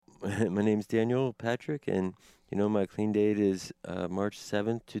My name's Daniel Patrick, and my clean date is March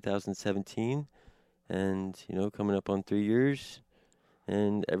 7th, 2017, and coming up on 3 years.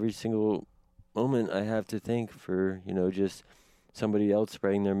 And every single moment I have to thank for just somebody else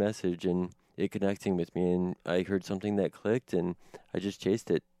spreading their message and it connecting with me. And I heard something that clicked, and I just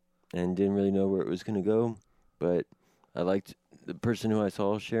chased it, and didn't really know where it was gonna go, but I liked the person who I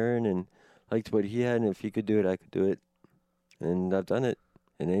saw sharing, and liked what he had, and if he could do it, I could do it, and I've done it,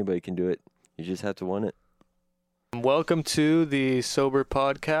 and anybody can do it. You just have to want it. Welcome to the Sober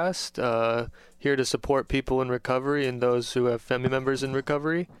Podcast, here to support people in recovery and those who have family members in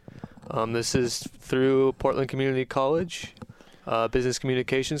recovery. This is through Portland Community College, business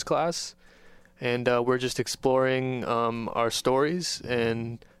communications class, and we're just exploring our stories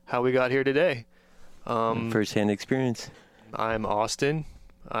and how we got here today. First-hand experience. I'm Austin.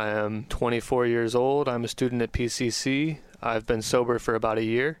 I am 24 years old. I'm a student at PCC. I've been sober for about a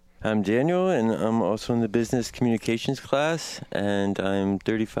year. I'm Daniel, and I'm also in the business communications class, and I'm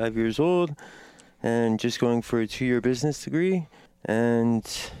 35 years old, and just going for a 2-year business degree,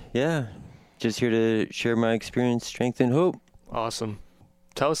 and yeah, just here to share my experience, strength, and hope. Awesome.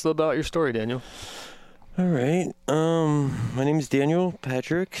 Tell us a little about your story, Daniel. All right. My name is Daniel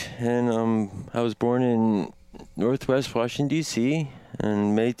Patrick, and I was born in Northwest Washington, D.C.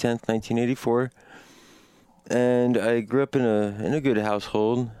 on May 10th, 1984. And I grew up in a good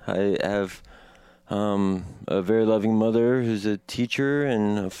household. I have a very loving mother who's a teacher,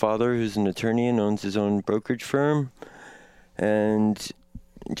 and a father who's an attorney and owns his own brokerage firm. And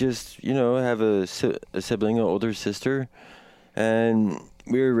just, I have a sibling, an older sister. And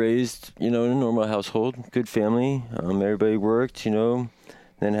we were raised, in a normal household, good family. Everybody worked, then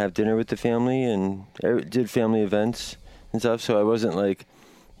have dinner with the family and did family events and stuff. So I wasn't like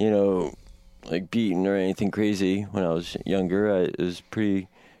beaten or anything crazy when I was younger. It was pretty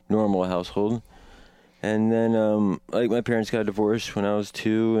normal household. And then, my parents got divorced when I was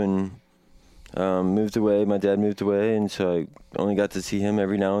 2 and moved away. My dad moved away, and so I only got to see him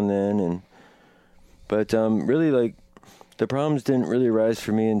every now and then. But really, the problems didn't really arise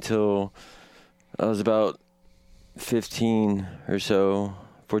for me until I was about 15 or so,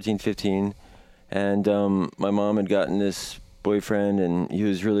 14, 15. And my mom had gotten this boyfriend, and he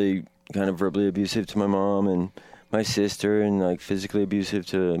was really kind of verbally abusive to my mom and my sister, and physically abusive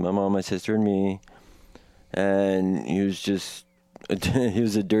to my mom, my sister, and me. And he was just he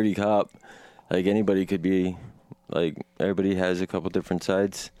was a dirty cop. Anybody could be. Everybody has a couple different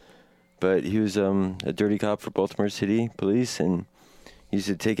sides, but he was a dirty cop for Baltimore City Police, and he used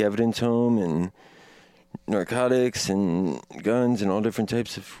to take evidence home, and narcotics and guns and all different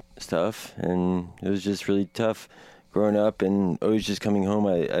types of stuff. And it was just really tough growing up, and always just coming home.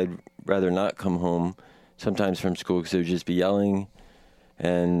 I'd rather not come home sometimes from school because it would just be yelling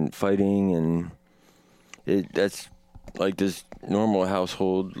and fighting, and that's this normal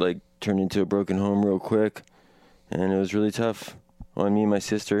household turned into a broken home real quick, and it was really tough on me and my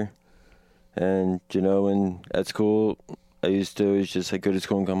sister. And when at school I used to always just go to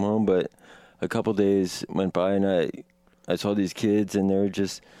school and come home, but a couple days went by and I saw these kids, and they were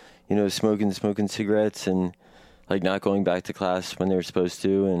just smoking cigarettes and not going back to class when they were supposed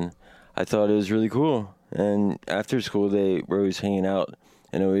to, and I thought it was really cool. And after school, they were always hanging out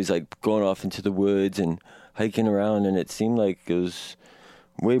and always going off into the woods and hiking around, and it seemed like it was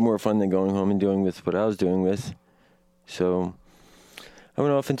way more fun than going home and doing with what I was doing with. So I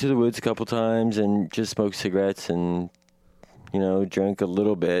went off into the woods a couple times and just smoked cigarettes and drank a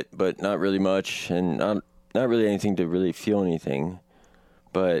little bit, but not really much, and not really anything to really feel anything.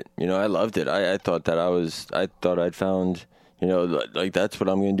 But, I loved it. I thought I'd found, that's what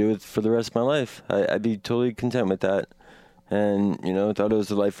I'm going to do for the rest of my life. I'd be totally content with that. And, thought it was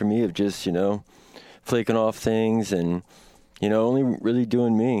a life for me of just, flaking off things and, only really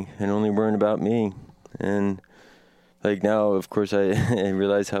doing me and only worrying about me. And, now, of course, I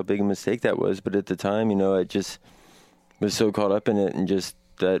realize how big a mistake that was. But at the time, I just was so caught up in it, and just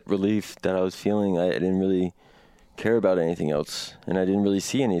that relief that I was feeling, I didn't really care about anything else, and I didn't really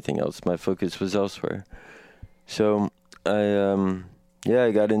see anything else. My focus was elsewhere. So I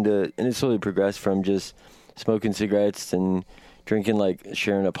got into, and it slowly progressed from just smoking cigarettes and drinking,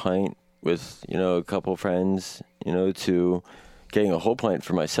 sharing a pint with, a couple friends, to getting a whole pint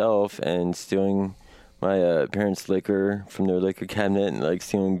for myself and stealing my parents' liquor from their liquor cabinet, and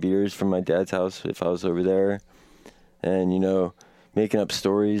stealing beers from my dad's house if I was over there, and, making up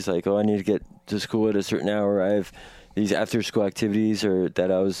stories I need to get to school at a certain hour. I have these after-school activities, or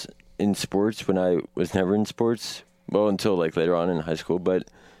that I was in sports when I was never in sports. Well, until later on in high school, but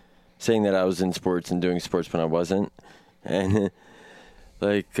saying that I was in sports and doing sports when I wasn't. And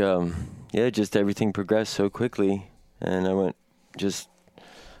like, just everything progressed so quickly. And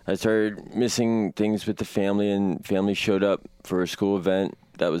I started missing things with the family, and family showed up for a school event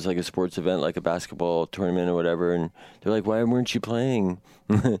that was like a sports event, like a basketball tournament or whatever. And they're like, why weren't you playing?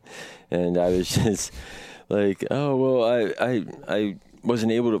 And I was just like, oh, well, I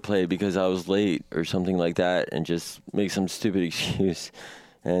wasn't able to play because I was late or something like that, and just make some stupid excuse.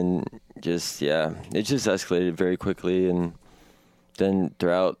 And it just escalated very quickly. And then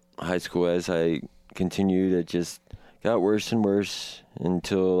throughout high school, as I continued, it just got worse and worse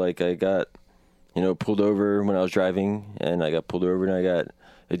until like I got, pulled over when I was driving, and I got pulled over and I got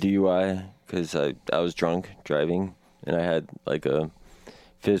a DUI because I was drunk driving, and I had like a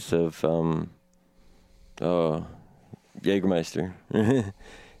fifth of Jägermeister,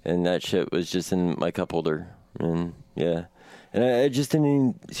 and that shit was just in my cup holder, and yeah. And I just didn't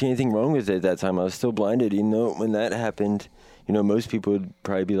even see anything wrong with it at that time. I was still blinded, when that happened, most people would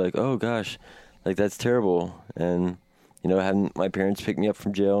probably be like, oh gosh, like that's terrible. And, having my parents pick me up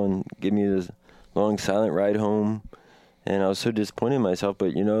from jail and give me this long silent ride home. And I was so disappointed in myself,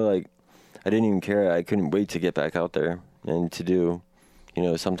 but, I didn't even care. I couldn't wait to get back out there and to do,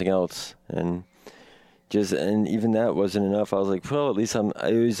 something else. And even that wasn't enough. I was like, well, at least I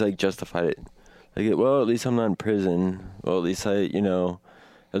always like justified it. Like, well, at least I'm not in prison. Well, at least at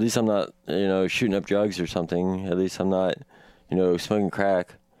least I'm not, shooting up drugs or something. At least I'm not, smoking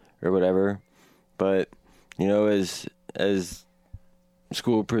crack or whatever. But, as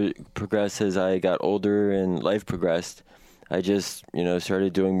school progressed, as I got older and life progressed, I just,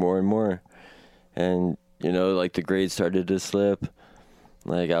 started doing more and more. And, like the grades started to slip.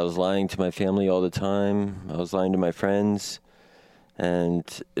 Like I was lying to my family all the time. I was lying to my friends. And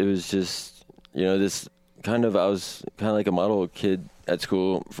it was just, I was kind of like a model kid at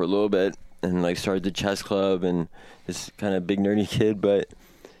school for a little bit, and like started the chess club and this kind of big nerdy kid. But,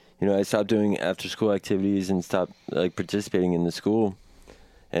 I stopped doing after school activities and stopped like participating in the school,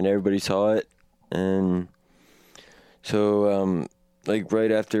 and everybody saw it. And so, like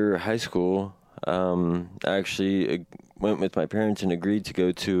right after high school, I actually went with my parents and agreed to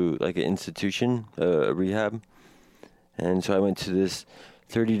go to like an institution, a rehab. And so I went to this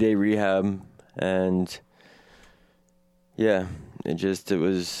 30-day rehab, and yeah, it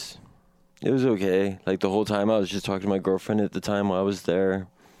was okay. Like the whole time I was just talking to my girlfriend at the time while I was there,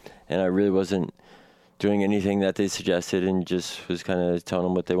 and I really wasn't doing anything that they suggested, and just was kind of telling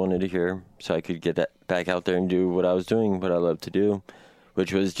them what they wanted to hear so I could get back out there and do what I was doing, what I love to do,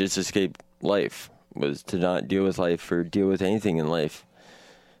 which was just escape life, was to not deal with life or deal with anything in life.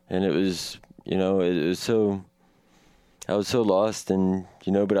 And it was, I was so lost, and,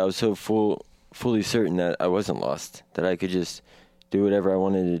 but I was so fully certain that I wasn't lost, that I could just do whatever I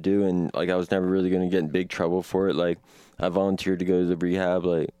wanted to do. And like, I was never really going to get in big trouble for it. Like I volunteered to go to the rehab,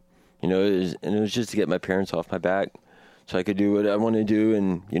 like, it was just to get my parents off my back so I could do what I wanted to do.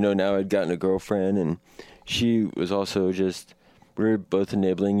 And, now I'd gotten a girlfriend, and she was also just, we were both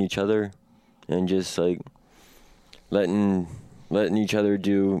enabling each other and just like letting each other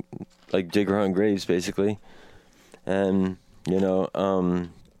do, like, dig our own graves basically. And, then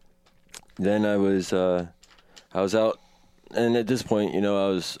I was out, and at this point, I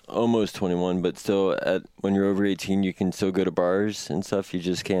was almost 21, but still when you're over 18, you can still go to bars and stuff. You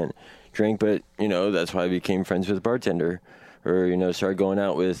just can't drink. But, that's why I became friends with a bartender, or, started going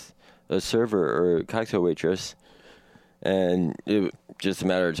out with a server or a cocktail waitress. And it was just a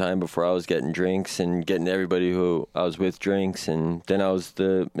matter of time before I was getting drinks and getting everybody who I was with drinks. And then I was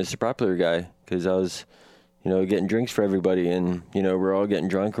the Mr. Popular guy, because I was, getting drinks for everybody. And, we're all getting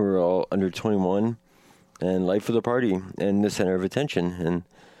drunk, and we're all under 21. And life of the party and the center of attention. And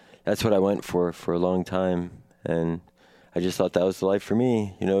that's what I went for a long time. And I just thought that was the life for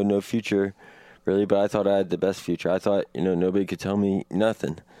me, no future really, but I thought I had the best future. I thought, nobody could tell me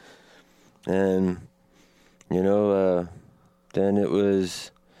nothing. And, then it was,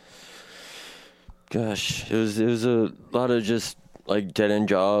 gosh, it was a lot of just like dead end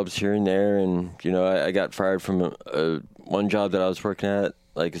jobs here and there. And, I got fired from one job that I was working at,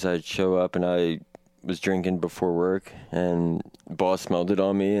 like, 'cause I'd show up and I was drinking before work, and boss smelled it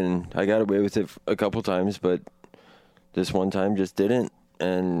on me, and I got away with it a couple times, but this one time just didn't.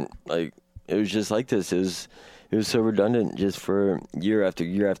 And like, it was just like this. It was so redundant, just for year after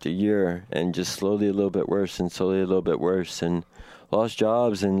year after year, and just slowly a little bit worse and slowly a little bit worse, and lost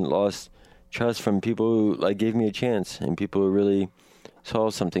jobs and lost trust from people who like gave me a chance, and people who really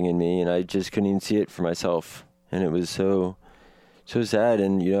saw something in me, and I just couldn't even see it for myself. And it was so sad.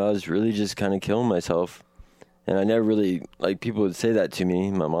 And, I was really just kind of killing myself. And I never really, like, people would say that to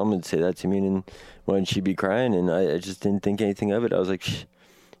me. My mom would say that to me, and when she'd be crying, and I just didn't think anything of it. I was like,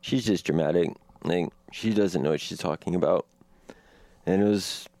 she's just dramatic. Like, she doesn't know what she's talking about. And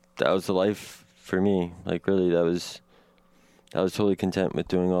that was the life for me. Like, really, I was totally content with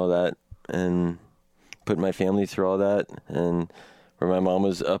doing all that and putting my family through all that. And where my mom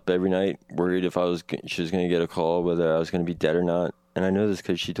was up every night worried if she was going to get a call, whether I was going to be dead or not. And I know this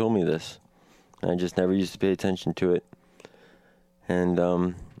because she told me this. And I just never used to pay attention to it. And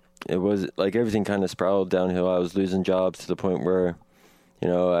it was like everything kind of spiraled downhill. I was losing jobs to the point where,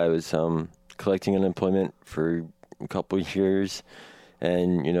 I was collecting unemployment for a couple of years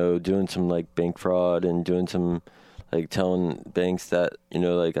and, doing some like bank fraud and doing some like telling banks that,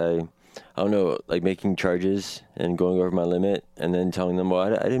 like I don't know, like making charges and going over my limit and then telling them, well,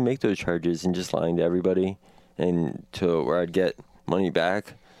 I didn't make those charges, and just lying to everybody and to where I'd get money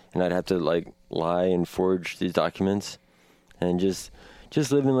back and I'd have to like lie and forge these documents and just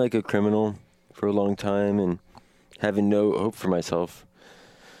living like a criminal for a long time and having no hope for myself.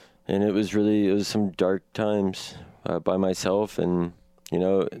 And it was some dark times by myself, and,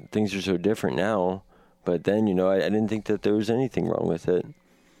 things are so different now. But then, I didn't think that there was anything wrong with it.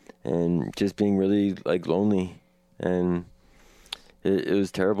 And just being really, like, lonely. And it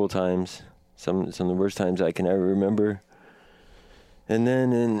was terrible times. Some of the worst times I can ever remember. And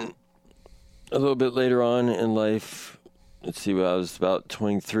then a little bit later on in life, when I was about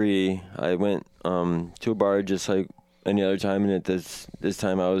 23, I went to a bar just like any other time. And this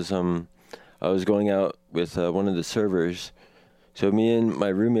time I was going out with one of the servers. So me and my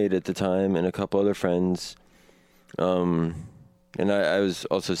roommate at the time and a couple other friends, and I was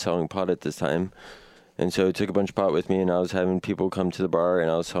also selling pot at this time. And so I took a bunch of pot with me, and I was having people come to the bar,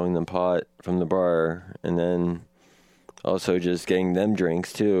 and I was selling them pot from the bar, and then also just getting them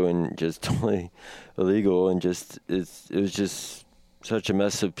drinks too, and just totally illegal. And it was just such a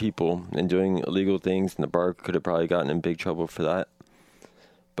mess of people and doing illegal things, and the bar could have probably gotten in big trouble for that.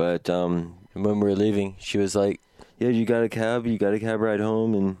 But when we were leaving, she was like, yeah, you got a cab ride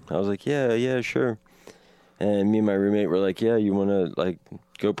home? And I was like, yeah, sure. And me and my roommate were like, yeah, you want to like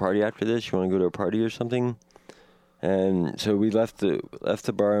go party after this? You want to go to a party or something? And so we left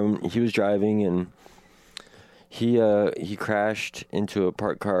the bar, and he was driving, and he crashed into a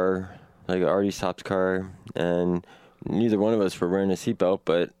parked car, like an already stopped car, and neither one of us were wearing a seatbelt,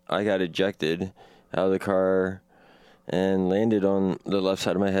 but I got ejected out of the car and landed on the left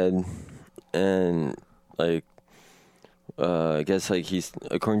side of my head, and like I guess like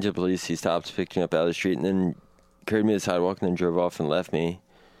according to the police, he stopped, picked me up out of the street, and then carried me to the sidewalk and then drove off and left me.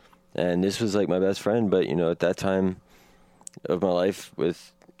 And this was like my best friend, but at that time of my life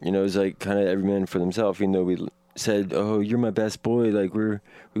with, it was like kind of every man for themselves, even though we said, oh, you're my best boy, like we're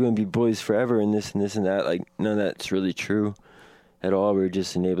going to be boys forever and this and this and that. Like none of that's really true at all. We were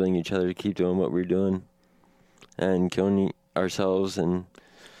just enabling each other to keep doing what we were doing and killing ourselves. And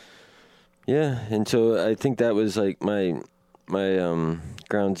yeah, and so I think that was like my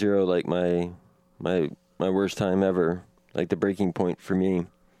ground zero, like my worst time ever, like the breaking point for me.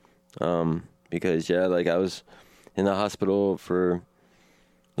 Because yeah, like I was in the hospital for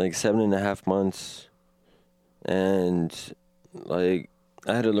like 7.5 months, and like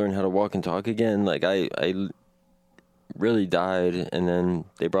I had to learn how to walk and talk again. Like I really died, and then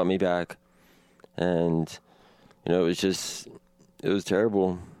they brought me back, and it was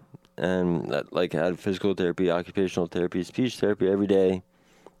terrible. And like I had physical therapy, occupational therapy, speech therapy every day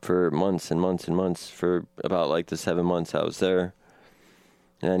for months and months and months, for about like the 7 months I was there.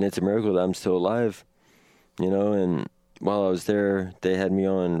 And it's a miracle that I'm still alive, and while I was there, they had me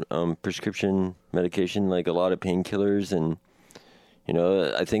on prescription medication, like a lot of painkillers. And,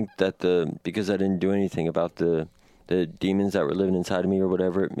 I think that because I didn't do anything about the demons that were living inside of me, or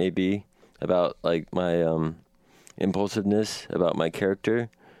whatever it may be, about like my impulsiveness, about my character,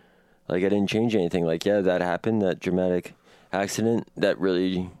 like I didn't change anything. Like, yeah, that happened, that dramatic accident that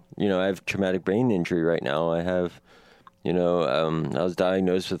really, I have traumatic brain injury right now. I have, I was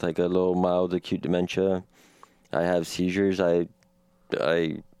diagnosed with like a little mild acute dementia. I have seizures. I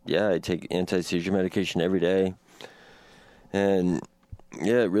take anti-seizure medication every day. And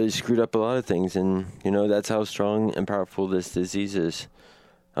yeah, it really screwed up a lot of things. And, that's how strong and powerful this disease is.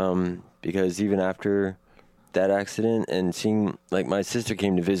 Because even after that accident, and seeing, like, my sister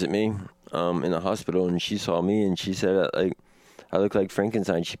came to visit me in the hospital, and she saw me, and she said, like, I look like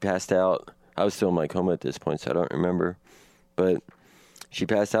Frankenstein. She passed out. I was still in my coma at this point, so I don't remember. But she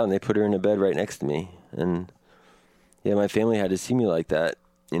passed out, and they put her in a bed right next to me. And yeah, my family had to see me like that.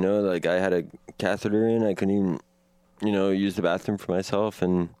 Like I had a catheter in. I couldn't even, use the bathroom for myself.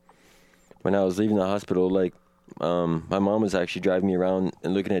 And when I was leaving the hospital, like, my mom was actually driving me around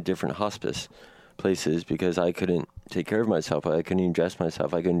and looking at different hospice places because I couldn't take care of myself. I couldn't even dress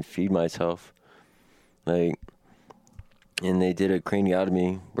myself. I couldn't feed myself. And they did a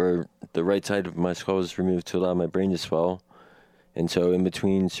craniotomy where the right side of my skull was removed to allow my brain to swell. And so in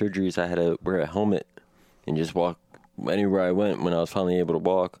between surgeries, I had to wear a helmet and just walk anywhere I went. When I was finally able to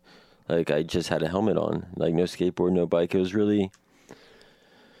walk, I just had a helmet on, no skateboard, no bike. It was really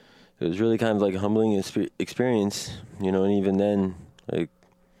kind of like a humbling experience, and even then,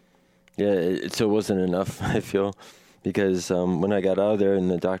 it still wasn't enough, I feel, because when I got out of there and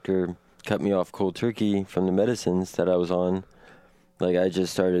the doctor cut me off cold turkey from the medicines that I was on, I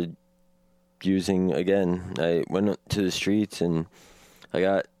just started using again. I went to the streets and I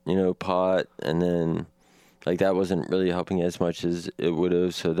got, pot, and then that wasn't really helping as much as it would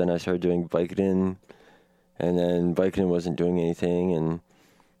have. So then I started doing Vicodin, and then Vicodin wasn't doing anything, and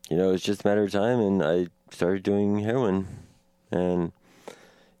it was just a matter of time, and I started doing heroin, and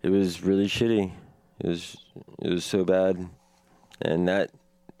it was really shitty. It was so bad, and that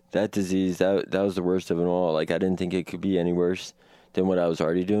disease, that was the worst of it all. I didn't think it could be any worse than what I was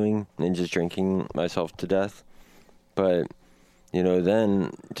already doing and just drinking myself to death. But,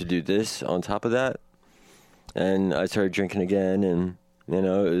 then to do this on top of that, and I started drinking again, and, it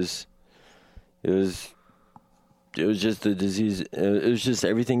was just the disease. It was just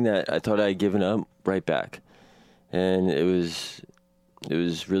everything that I thought I had given up right back. And it was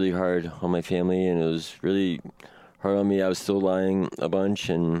really hard on my family, and it was really hard on me. I was still lying a bunch,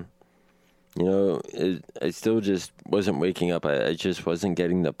 and, I still just wasn't waking up. I just wasn't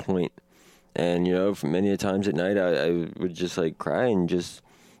getting the point. And, for many times at night, I would just, cry and just,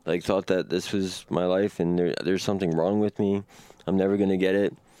 thought that this was my life, and there's something wrong with me. I'm never going to get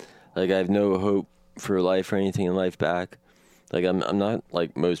it. I have no hope for life or anything in life back. I'm not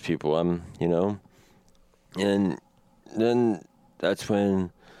like most people. And then that's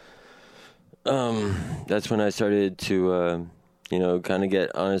when I started to, kind of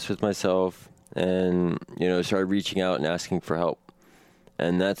get honest with myself and, started reaching out and asking for help.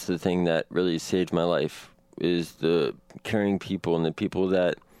 And that's the thing that really saved my life, is the caring people and the people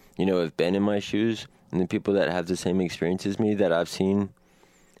that, have been in my shoes, and the people that have the same experience as me that I've seen.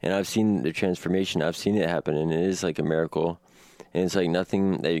 And I've seen the transformation. I've seen it happen, and it is like a miracle. And it's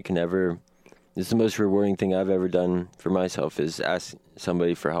nothing that you can ever... It's the most rewarding thing I've ever done for myself, is ask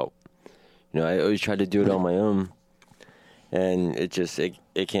somebody for help. I always try to do it on my own, and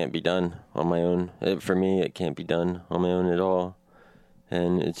it can't be done on my own. For me, it can't be done on my own at all.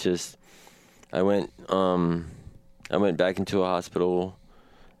 And it's just... I went back into a hospital,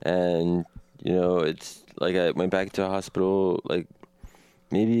 and, it's I went back to a hospital,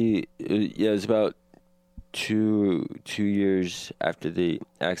 maybe, it was about two years after the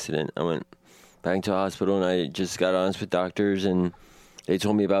accident. I went back to a hospital, and I just got honest with doctors, and they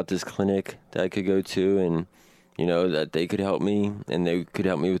told me about this clinic that I could go to, and, that they could help me, and they could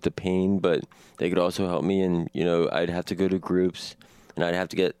help me with the pain, but they could also help me, and, I'd have to go to groups, and I'd have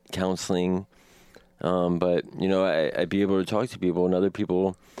to get counseling, but, I'd be able to talk to people and other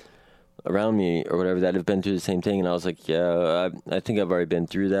people around me or whatever that have been through the same thing. And I was like, yeah, I think I've already been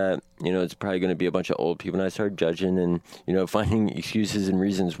through that. It's probably going to be a bunch of old people. And I started judging and, finding excuses and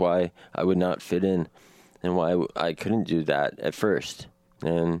reasons why I would not fit in and why I couldn't do that at first.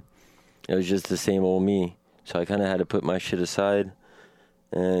 And it was just the same old me. So I kind of had to put my shit aside,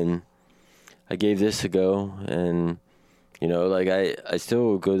 and I gave this a go. And, I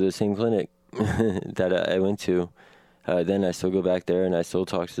still go to the same clinic that I went to. Then I still go back there, and I still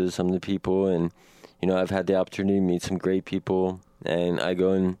talk to some of the people, and, I've had the opportunity to meet some great people, and I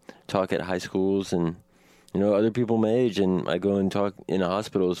go and talk at high schools and, other people my age, and I go and talk in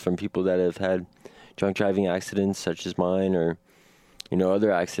hospitals from people that have had drunk driving accidents such as mine, or,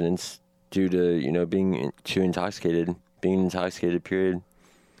 other accidents due to, being too intoxicated, period.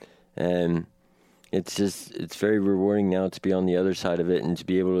 And it's very rewarding now to be on the other side of it and to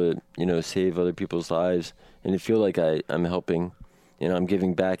be able to, save other people's lives and to feel like I'm helping, I'm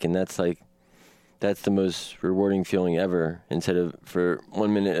giving back. And that's the most rewarding feeling ever, instead of for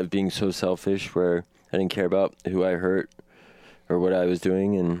 1 minute of being so selfish where I didn't care about who I hurt or what I was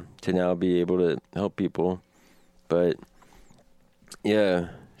doing, and to now be able to help people. But yeah,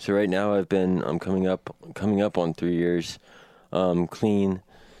 so right now I'm coming up on 3 years, clean.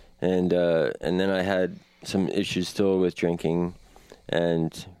 And then I had some issues still with drinking,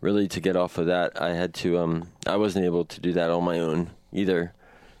 and really to get off of that, I had to, I wasn't able to do that on my own either.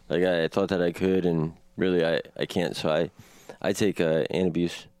 I thought that I could, and really I can't. So I take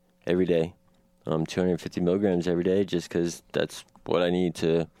Antabuse every day, 250 milligrams every day, just because that's what I need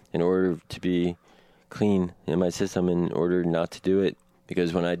in order to be clean in my system, in order not to do it.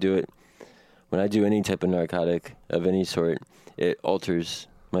 Because when I do it, when I do any type of narcotic of any sort, it alters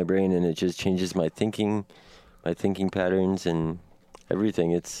my brain and it just changes my thinking patterns and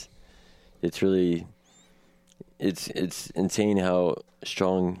everything. It's really, it's insane how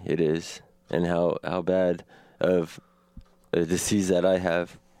strong it is and how bad of a disease that I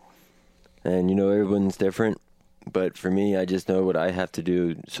have. And, you know, everyone's different, but for me, I just know what I have to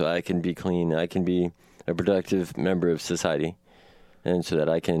do so I can be clean. I can be a productive member of society, and so that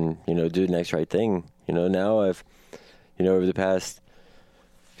I can, you know, do the next right thing. You know, now I've, you know, over the past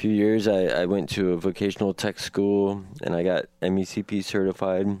few years, I went to a vocational tech school, and I got MECP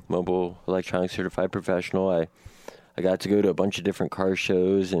certified, mobile electronics certified professional. I got to go to a bunch of different car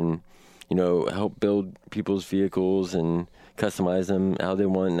shows and, you know, help build people's vehicles and customize them how they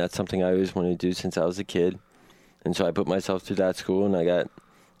want. And that's something I always wanted to do since I was a kid. And so I put myself through that school, and I got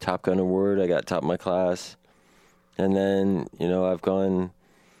Top Gun award. I got top of my class. And then, you know, I've gone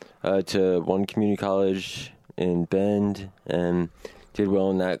to one community college in Bend and did well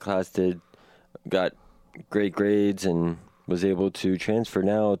in that class, got great grades, and was able to transfer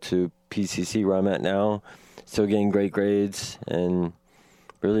now to PCC where I'm at now, still getting great grades, and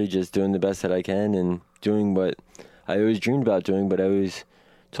really just doing the best that I can and doing what I always dreamed about doing, but I always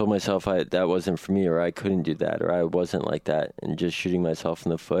told myself that wasn't for me, or I couldn't do that, or I wasn't like that, and just shooting myself in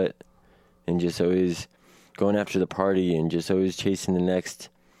the foot and just always going after the party and just always chasing the next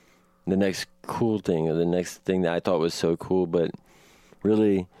cool thing, or the next thing that I thought was so cool. But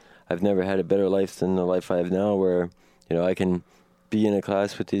really, I've never had a better life than the life I have now, where, you know, I can be in a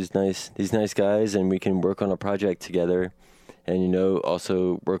class with these nice guys, and we can work on a project together, and, you know,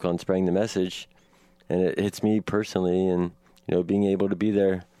 also work on spreading the message. And it hits me personally, and, you know, being able to be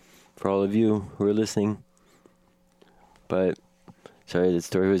there for all of you who are listening. But sorry, the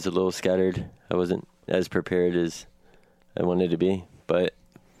story was a little scattered. I wasn't as prepared as I wanted to be, but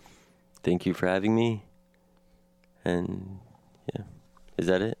thank you for having me. And yeah, is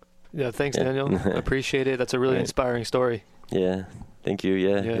that it? Yeah, thanks, Daniel. I appreciate it. That's a really inspiring story. Yeah, thank you.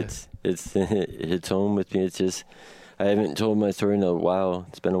 Yeah. It hits home with me. It's just, I haven't told my story in a while.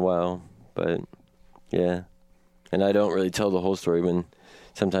 It's been a while, but yeah. And I don't really tell the whole story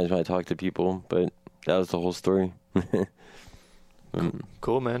sometimes when I talk to people, but that was the whole story.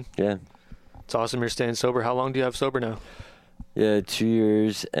 Cool, man. Yeah. It's awesome you're staying sober. How long do you have sober now? Yeah, 2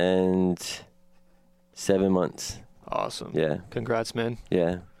 years and 7 months. Awesome. Yeah. Congrats, man.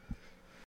 Yeah.